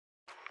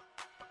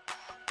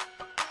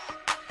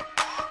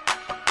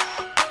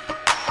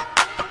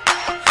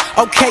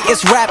Okay,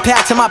 it's rap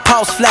pack to my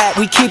pulse flat.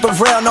 We keep it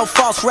real, no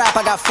false rap.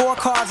 I got 4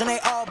 cars and they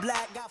all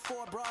black. Got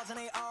 4 bras and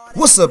they all.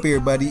 What's up,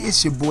 everybody?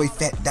 It's your boy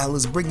Fat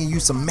Dollars bringing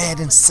you some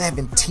Madden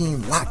 17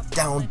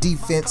 lockdown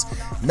defense,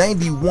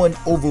 91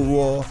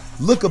 overall.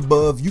 Look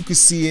above, you can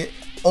see it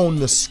on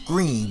the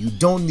screen. You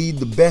don't need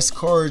the best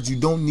cards, you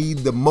don't need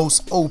the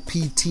most OP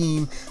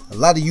team. A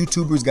lot of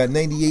YouTubers got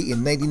 98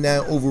 and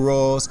 99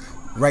 overalls.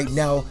 Right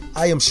now,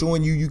 I am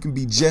showing you can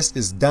be just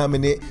as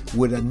dominant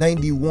with a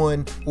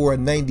 91 or a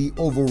 90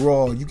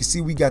 overall. You can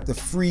see we got the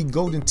free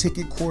golden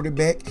ticket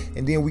quarterback,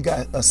 and then we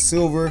got a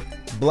silver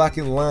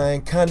blocking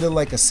line, kind of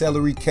like a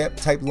salary cap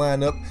type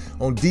lineup.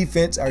 On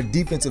defense, our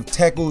defensive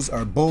tackles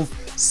are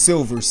both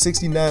silver,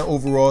 69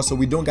 overall, so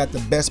we don't got the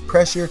best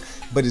pressure,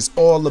 but it's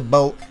all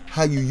about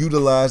how you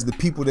utilize the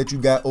people that you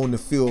got on the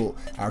field.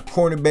 Our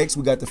cornerbacks,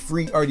 we got the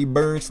free Artie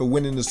Burns for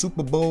winning the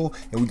Super Bowl,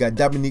 and we got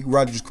Dominique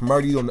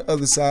Rodgers-Cromartie on the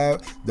other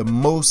side, the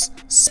most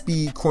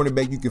speed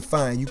cornerback you can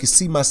find. You can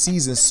see my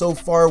season so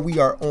far. We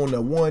are on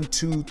a 1,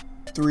 2,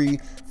 3,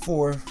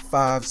 4,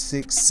 5,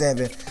 6,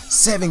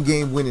 7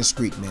 game winning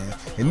streak, man.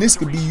 And this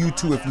could be you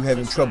too if you're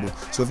having trouble.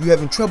 So if you're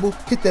having trouble,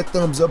 hit that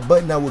thumbs up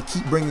button. I will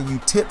keep bringing you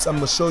tips. I'm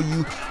gonna show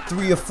you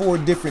 3 or 4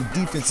 different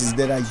defenses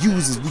that I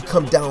use as we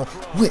come down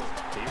with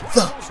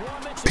the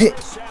pick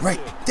right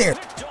there.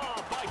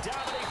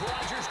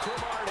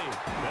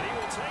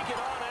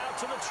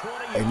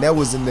 And that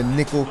was in the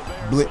nickel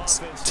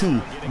blitz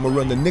 2. I'm gonna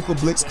run the nickel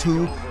blitz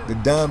 2, the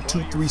dime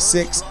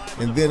 2-3-6,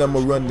 and then I'm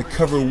gonna run the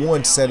cover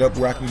 1 setup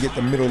where I can get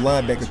the middle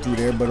linebacker through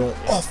there. But on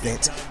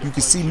offense, you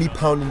can see me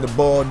pounding the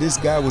ball. This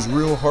guy was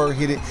real hard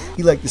hit.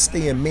 He liked to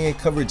stay in man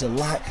coverage a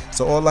lot,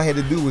 so all I had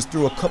to do was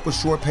throw a couple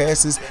short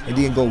passes and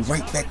then go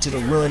right back to the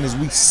run as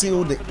we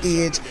seal the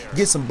edge,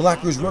 get some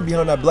blockers, run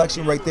behind our block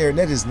sheet right there, and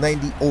that is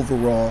 90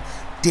 overall.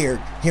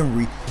 Derrick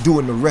Henry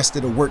doing the rest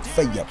of the work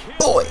for you,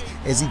 boy,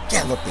 as he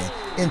galloping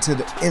into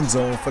the end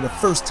zone for the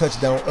first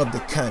touchdown of the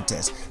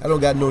contest. I don't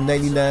got no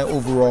 99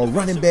 overall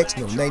running backs,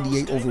 no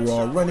 98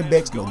 overall running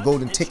backs, no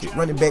golden ticket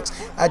running backs.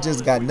 I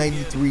just got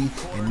 93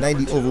 and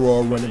 90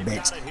 overall running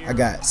backs. I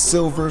got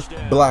silver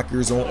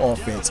blockers on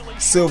offense,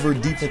 silver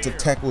defensive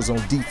tackles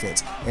on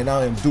defense, and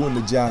I am doing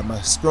the job.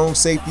 My strong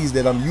safeties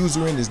that I'm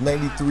using is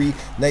 93,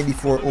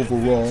 94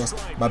 overalls.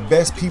 My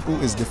best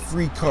people is the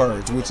free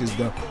cards, which is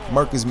the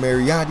Marcus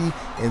Mariota,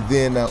 and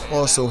then I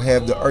also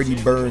have the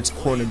Artie Burns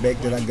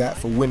cornerback that I got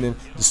for winning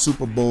the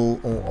Super Bowl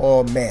on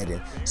all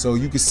Madden. So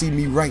you can see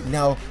me right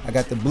now. I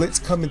got the blitz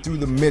coming through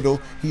the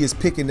middle. He is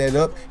picking that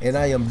up, and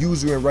I am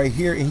usering right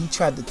here, and he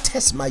tried to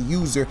test my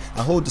user.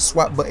 I hold the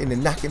swap button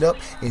and knock it up,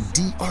 and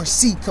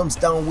DRC comes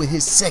down with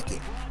his second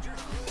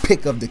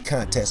pick of the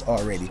contest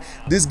already.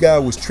 This guy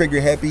was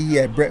trigger happy. He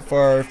had Brett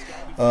Favre,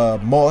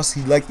 Moss.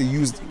 He liked to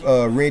use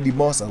Randy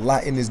Moss a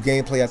lot in his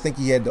gameplay. I think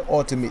he had the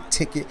ultimate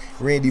ticket,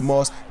 Randy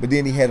Moss, but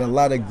then he had a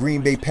lot of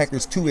Green Bay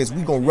Packers too, as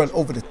we gonna run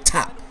over the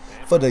top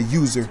for the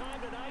user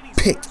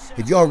pick.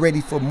 If y'all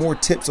ready for more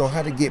tips on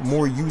how to get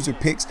more user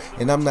picks,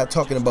 and I'm not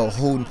talking about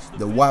holding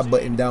the Y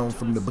button down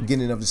from the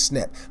beginning of the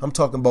snap, I'm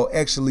talking about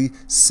actually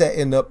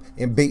setting up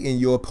and baiting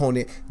your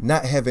opponent,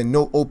 not having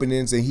no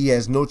openings, and he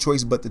has no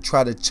choice but to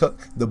try to chuck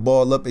the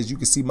ball up. As you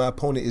can see, my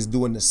opponent is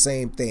doing the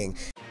same thing.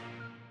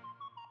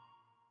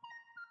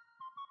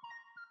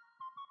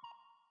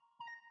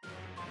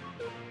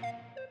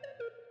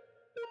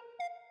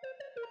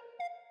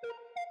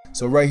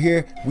 So right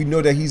here, we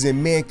know that he's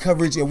in man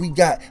coverage, and we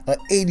got an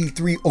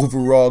 83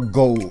 overall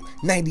goal,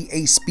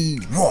 98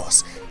 speed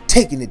Ross,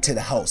 taking it to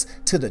the house,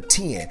 to the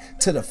 10,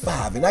 to the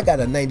 5, and I got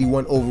a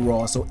 91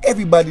 overall. So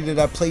everybody that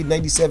I played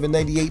 97,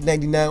 98,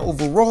 99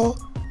 overall,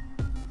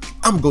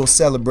 I'm gonna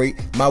celebrate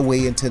my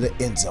way into the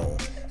end zone.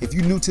 If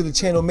you're new to the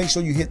channel, make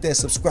sure you hit that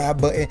subscribe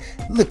button.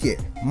 Look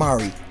at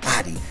Mari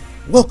Adi.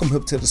 Welcome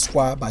him to the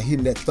squad by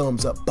hitting that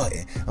thumbs up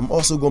button. I'm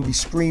also going to be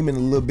streaming a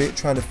little bit,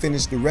 trying to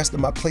finish the rest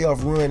of my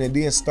playoff run and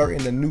then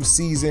starting a new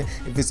season.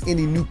 If there's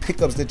any new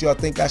pickups that y'all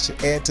think I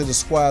should add to the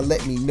squad,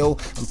 let me know.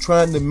 I'm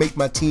trying to make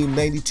my team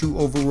 92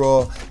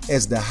 overall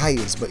as the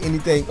highest, but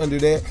anything under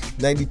that,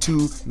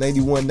 92,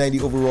 91,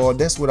 90 overall,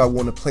 that's what I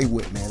want to play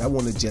with, man. I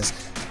want to just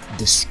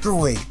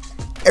destroy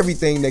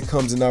everything that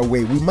comes in our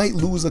way. We might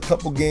lose a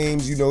couple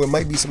games, you know, it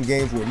might be some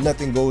games where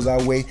nothing goes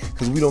our way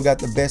because we don't got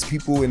the best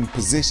people in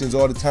positions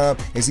all the time,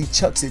 as he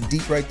chucks it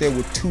deep right there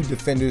with 2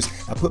 defenders.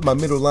 I put my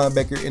middle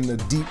linebacker in the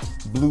deep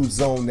blue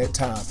zone that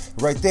time.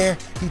 Right there,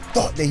 he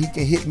thought that he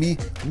can hit me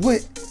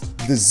with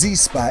the Z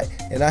spot,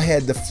 and I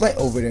had the flat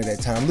over there that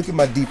time. Look at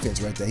my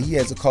defense right there. He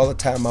has to call a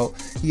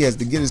timeout. He has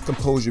to get his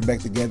composure back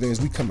together as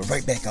we coming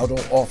right back out on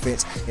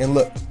offense. And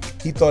look,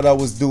 he thought I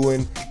was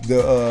doing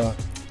the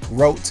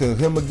route to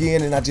him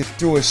again, and I just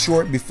threw it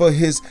short before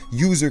his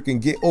user can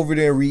get over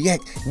there and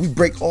react. We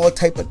break all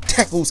type of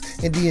tackles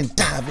and then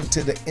dive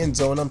into the end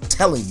zone. I'm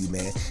telling you,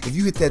 man, if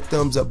you hit that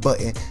thumbs up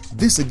button,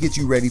 this will get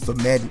you ready for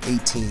Madden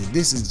 18.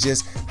 This is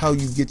just how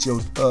you get your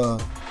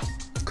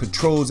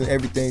controls and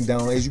everything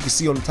down. As you can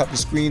see on the top of the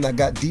screen, I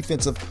got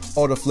defensive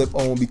auto flip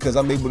on because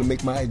I'm able to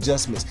make my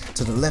adjustments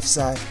to the left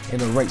side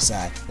and the right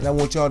side. And I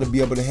want y'all to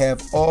be able to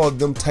have all of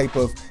them type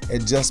of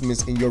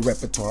adjustments in your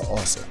repertoire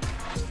also.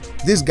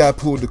 This guy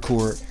pulled the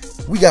cord.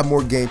 We got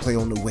more gameplay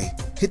on the way.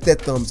 Hit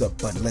that thumbs up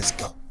button. Let's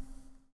go.